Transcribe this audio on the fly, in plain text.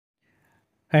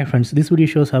Hi friends, this video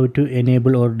shows how to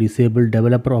enable or disable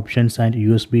developer options and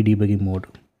USB debugging mode.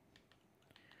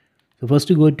 So first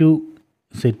you go to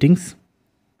settings,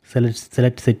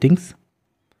 select settings,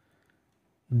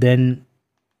 then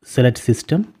select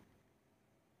system,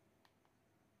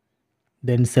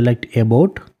 then select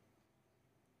about,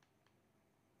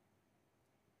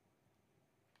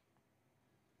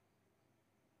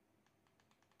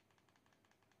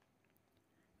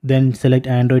 then select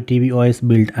Android TV OS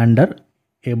build under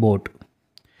about.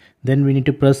 Then we need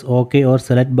to press OK or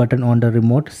select button on the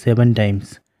remote 7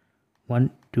 times.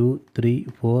 1, 2, 3,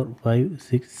 4, 5,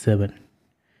 6, 7.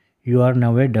 You are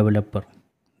now a developer.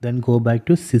 Then go back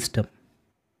to system.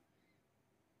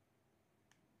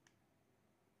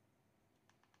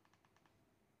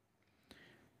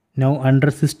 Now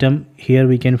under system, here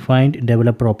we can find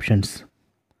developer options.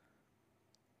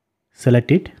 Select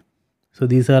it. So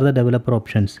these are the developer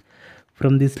options.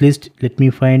 From this list, let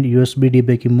me find USB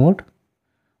debugging mode.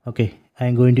 Okay, I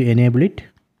am going to enable it.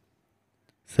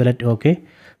 Select OK.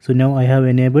 So now I have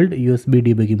enabled USB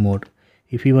debugging mode.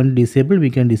 If you want to disable,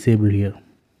 we can disable here.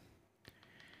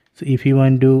 So if you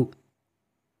want to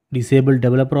disable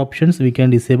developer options, we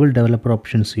can disable developer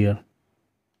options here.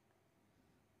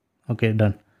 Okay,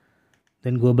 done.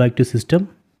 Then go back to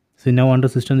system. So now under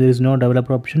system there is no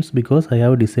developer options because I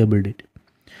have disabled it.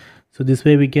 So this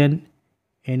way we can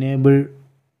enable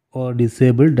or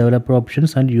disable developer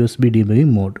options and USB debugging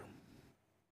mode.